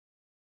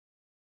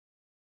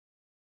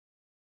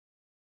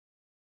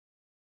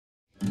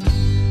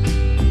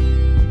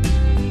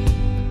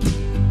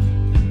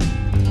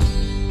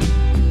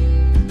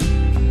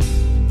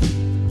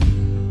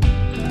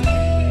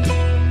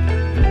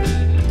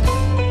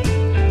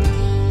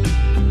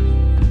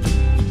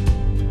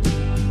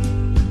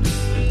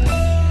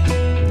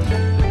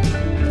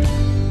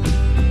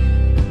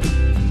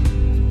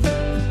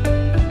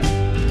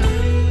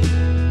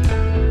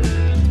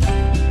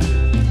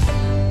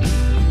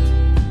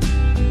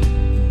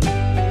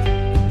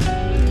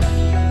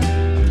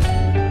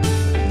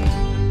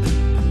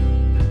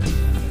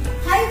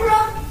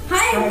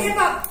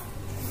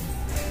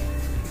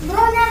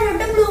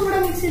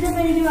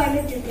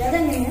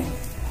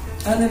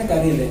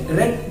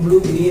red,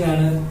 blue, green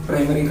are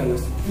primary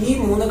colors. These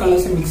 3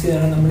 colors mix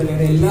together,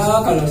 we will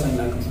all colors.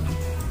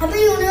 So,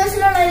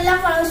 universal all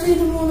colors we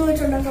do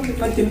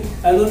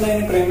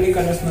primary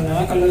colors colors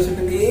color colors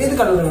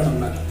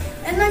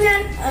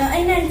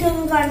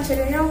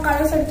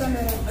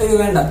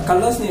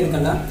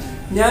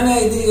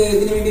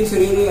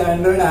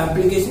Android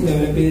application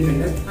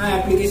developed.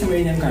 Application this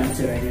is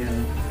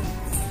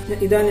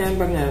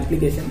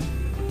application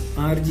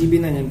RGB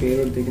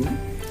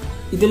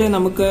This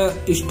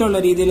is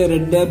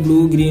red,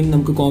 blue, green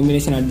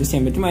combination adjust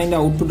the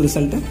output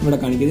result. I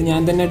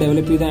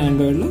developed the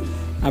Android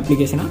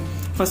application.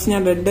 First, I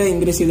red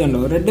increase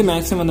red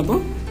maximum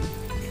two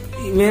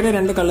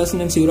colors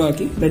 0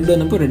 red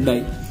and red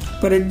eye.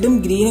 Red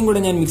and green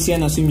mix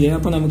assume yellow.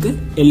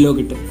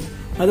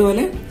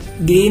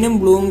 Green and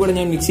blue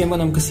mix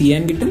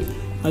cyan. Red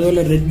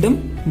and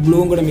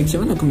blue mix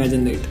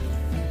magenta.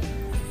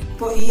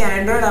 This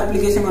Android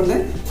application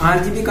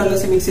RGB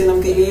colors mix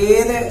colors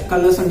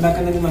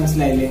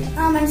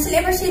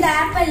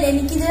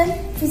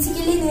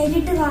physically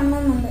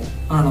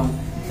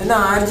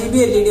RGB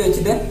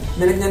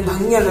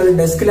LED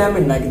desk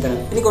lamp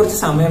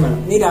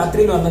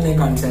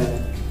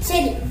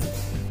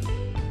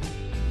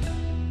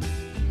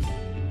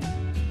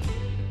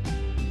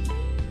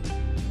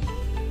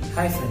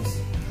Hi friends,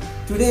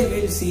 today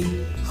we will see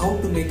how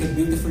to make a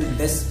beautiful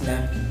desk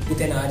lamp with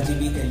an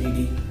RGB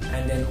LED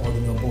and an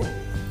Arduino board.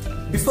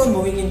 Before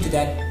moving into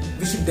that,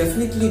 we should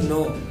definitely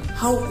know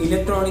how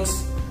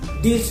electronics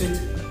deals with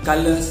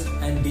colors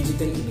and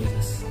digital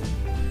images.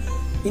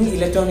 In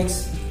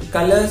electronics,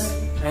 colors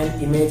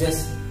and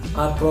images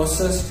are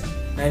processed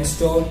and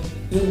stored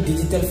in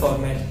digital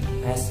format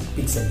as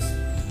pixels.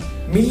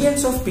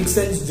 Millions of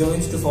pixels join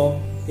to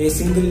form a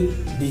single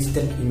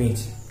digital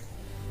image.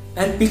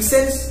 And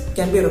pixels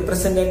can be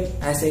represented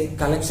as a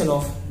collection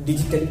of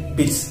digital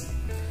bits.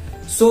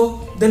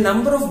 So the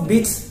number of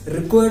bits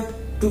required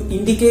to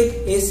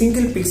indicate a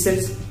single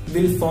pixel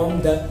will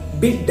form the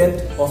bit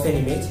depth of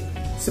an image.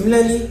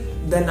 Similarly,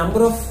 the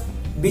number of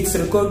bits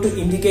required to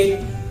indicate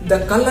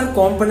the color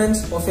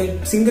components of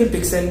a single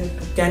pixel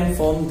can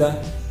form the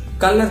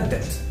color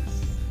depth.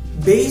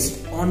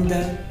 Based on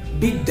the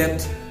bit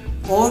depth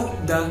or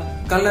the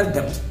color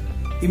depth,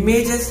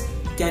 images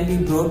can be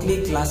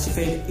broadly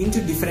classified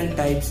into different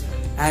types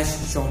as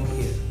shown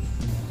here.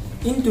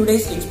 In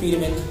today's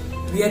experiment,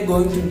 we are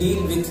going to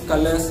deal with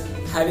colors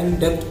having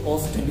depth of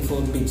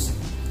 24 bits.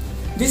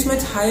 This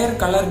much higher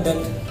color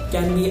depth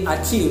can be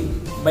achieved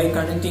by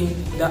connecting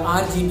the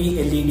RGB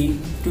LED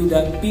to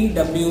the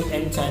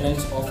PWM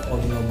channels of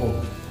Arduino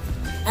board.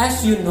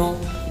 As you know,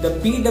 the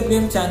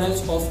PWM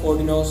channels of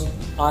Arduinos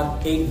are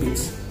 8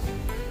 bits,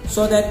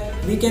 so that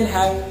we can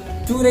have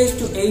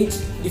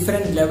 2⁸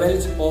 different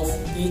levels of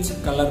each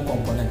color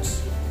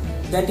components.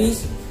 That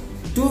is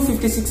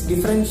 256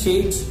 different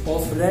shades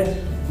of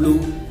red, blue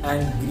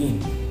and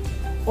green.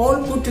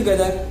 All put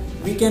together,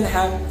 we can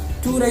have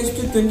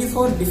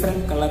 2⁻24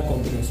 different color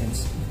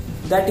combinations.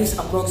 That is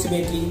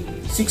approximately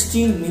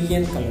 16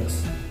 million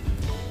colors.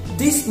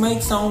 This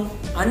might sound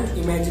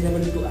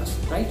unimaginable to us,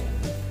 right?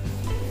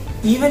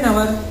 Even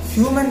our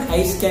human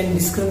eyes can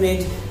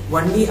discriminate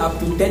only up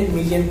to 10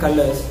 million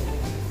colors.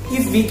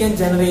 If we can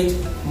generate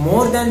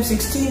more than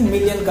 16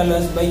 million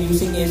colors by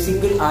using a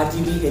single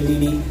RGB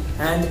LED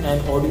and an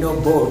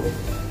Arduino board,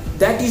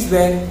 that is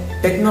where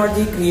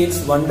technology creates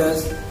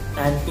wonders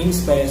and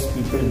inspires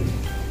people.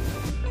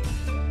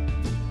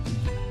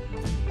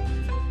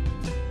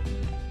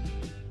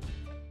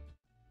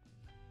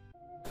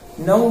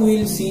 Now we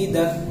will see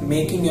the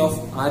making of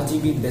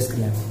RGB desk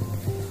lamp.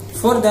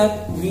 For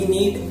that, we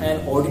need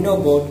an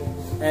Arduino board,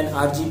 an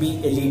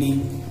RGB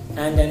LED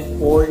and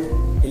an old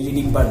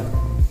LED bulb.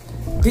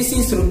 This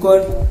is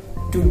required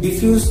to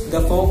diffuse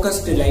the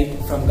focused light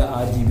from the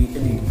RGB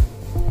LED.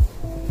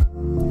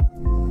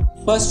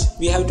 First,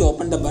 we have to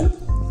open the bulb.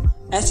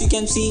 As you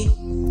can see,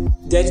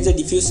 there is the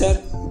diffuser,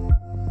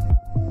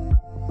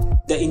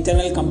 the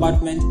internal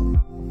compartment,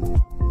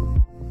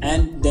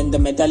 and then the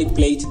metallic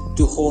plate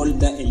to hold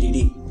the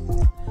LED.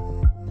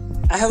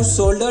 I have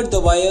soldered the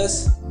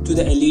wires to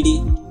the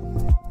LED.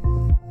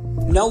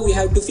 Now we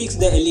have to fix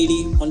the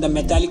LED on the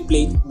metallic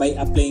plate by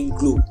applying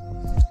glue.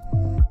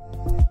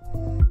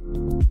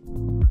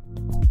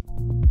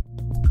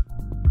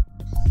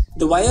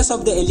 The wires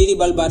of the LED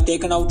bulb are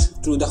taken out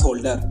through the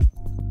holder.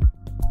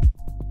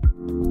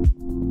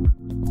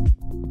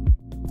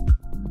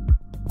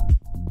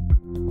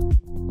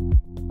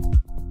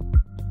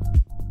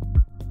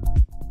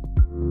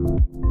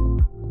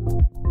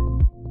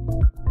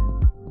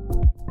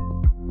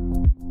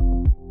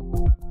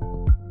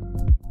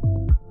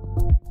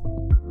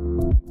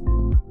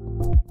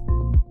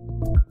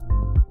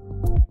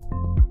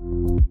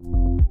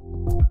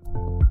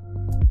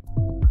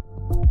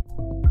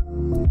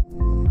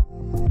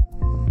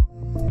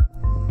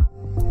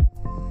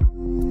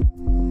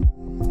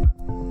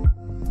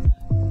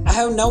 I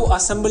have now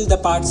assembled the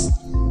parts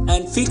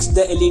and fixed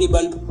the LED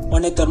bulb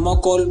on a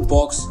thermocol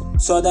box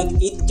so that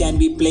it can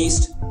be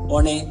placed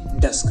on a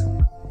desk.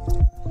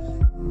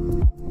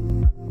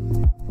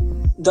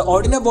 The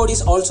Arduino board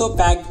is also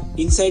packed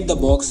inside the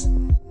box.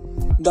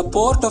 The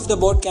port of the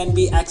board can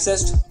be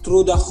accessed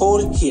through the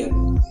hole here.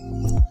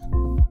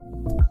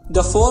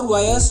 The 4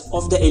 wires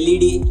of the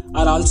LED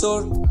are also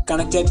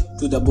connected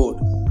to the board.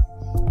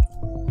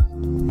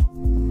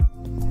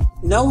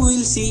 Now we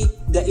will see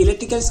the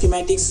electrical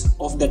schematics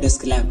of the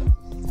desk lamp.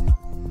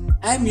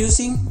 I am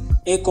using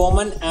a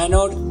common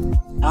anode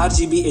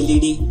RGB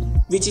LED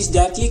which is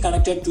directly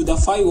connected to the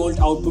 5V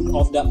output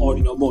of the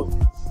Arduino board.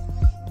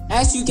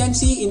 As you can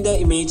see in the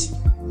image,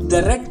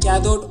 the red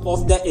cathode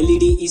of the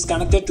LED is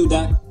connected to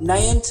the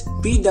 9th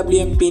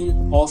PWM pin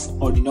of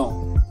Arduino.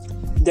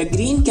 The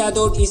green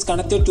cathode is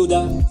connected to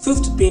the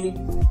 5th pin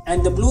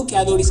and the blue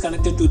cathode is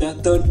connected to the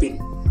 3rd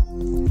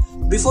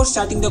pin. Before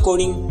starting the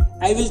coding,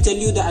 I will tell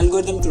you the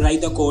algorithm to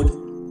write the code.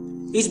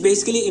 It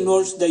basically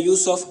involves the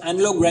use of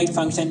analog write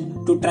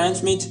function to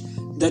transmit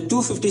the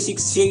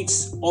 256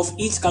 shades of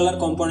each color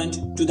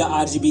component to the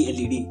RGB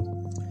LED.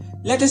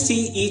 Let us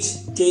see each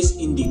case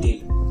in detail.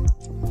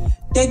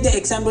 Take the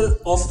example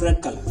of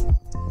red color.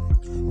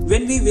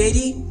 When we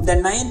vary the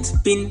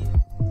 9th pin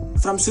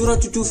from 0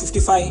 to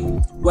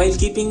 255 while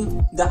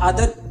keeping the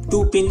other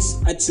 2 pins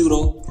at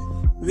 0,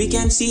 we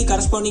can see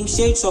corresponding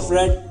shades of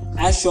red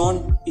as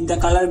shown in the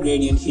color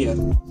gradient here.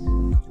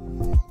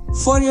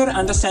 For your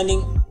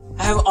understanding,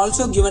 I have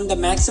also given the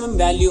maximum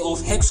value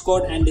of hex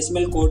code and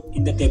decimal code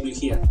in the table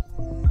here.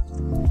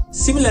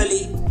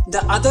 Similarly,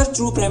 the other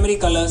two primary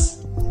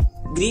colors,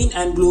 green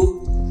and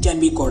blue, can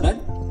be coded.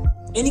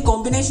 Any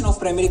combination of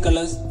primary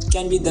colors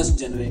can be thus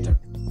generated.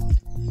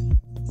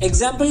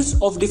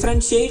 Examples of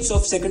different shades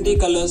of secondary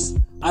colors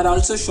are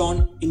also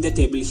shown in the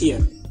table here.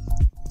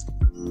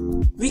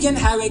 We can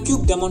have a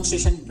quick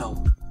demonstration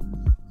now.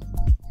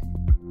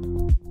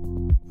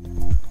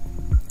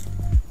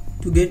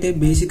 To get a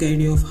basic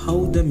idea of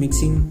how the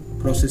mixing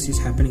process is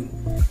happening,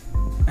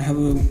 I have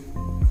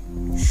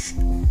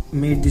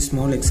made this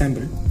small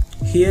example.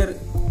 Here,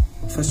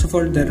 first of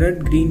all, the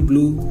red, green,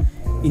 blue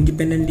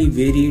independently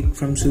varied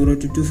from 0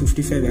 to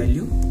 255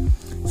 value.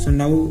 So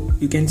now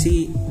you can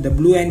see the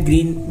blue and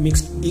green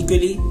mixed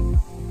equally,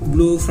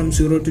 blue from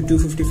 0 to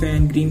 255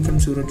 and green from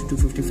 0 to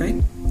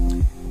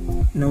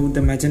 255. Now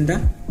the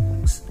magenta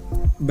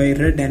by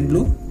red and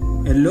blue,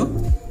 yellow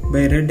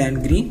by red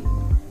and green,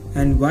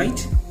 and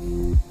white,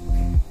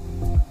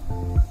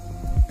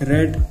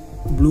 red,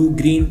 blue,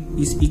 green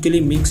is equally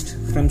mixed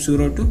from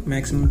 0 to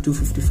maximum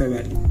 255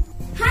 value.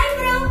 Hi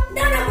bro,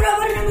 dana bro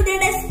namu de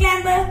desk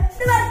lamp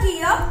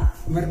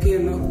work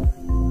cheyallo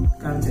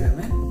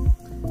kaanichirame.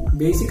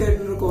 Basic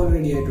ആയിട്ടുള്ള code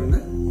ready ആയിട്ടുണ്ട്.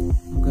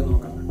 നമുക്ക്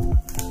നോക്കാം.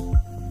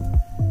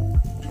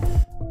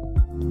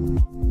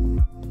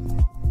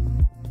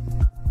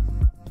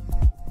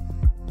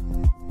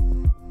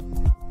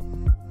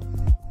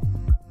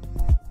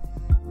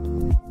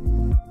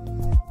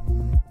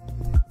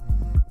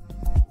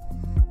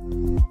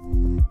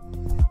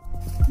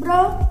 Bro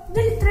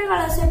ഇതിൽ ഇത്ര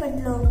കളേഴ്സേ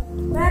പറ്റുള്ളൂ,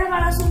 വേറെ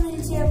colours ഒന്നും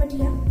use ചെയ്യാൻ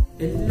പറ്റില്ല?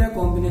 എല്ലാ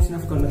കോമ്പിനേഷൻ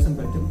ഓഫ് കളേഴ്സും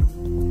പറ്റും.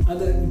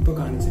 അത് ഇപ്പൊ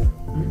കാണിച്ചു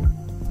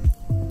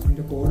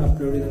അതിന്റെ കോഡ്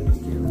അപ്ലോഡ്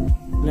ചെയ്തുകൊണ്ടിരിക്കുകയാണ്.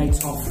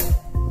 Lights of.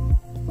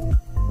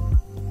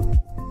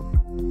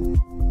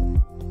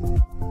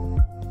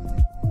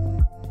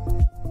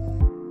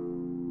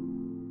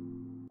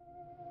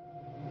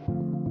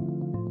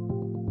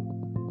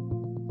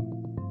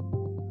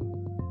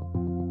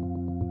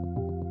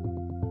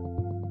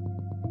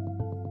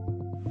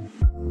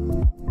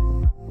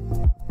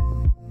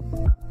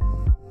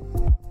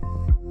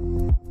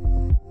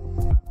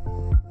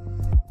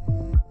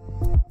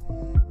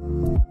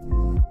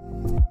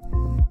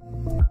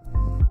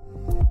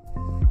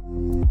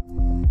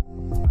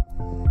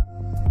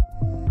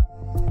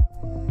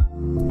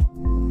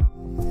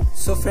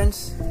 So friends,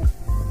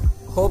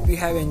 hope you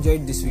have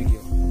enjoyed this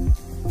video.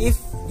 If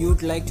you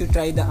would like to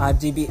try the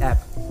RGB app,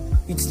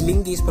 its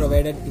link is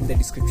provided in the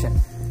description.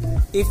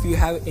 If you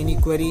have any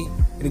query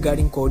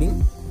regarding coding,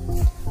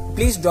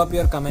 please drop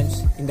your comments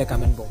in the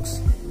comment box.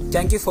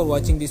 Thank you for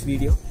watching this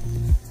video.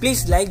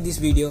 Please like this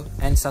video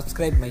and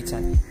subscribe my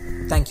channel.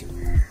 Thank you.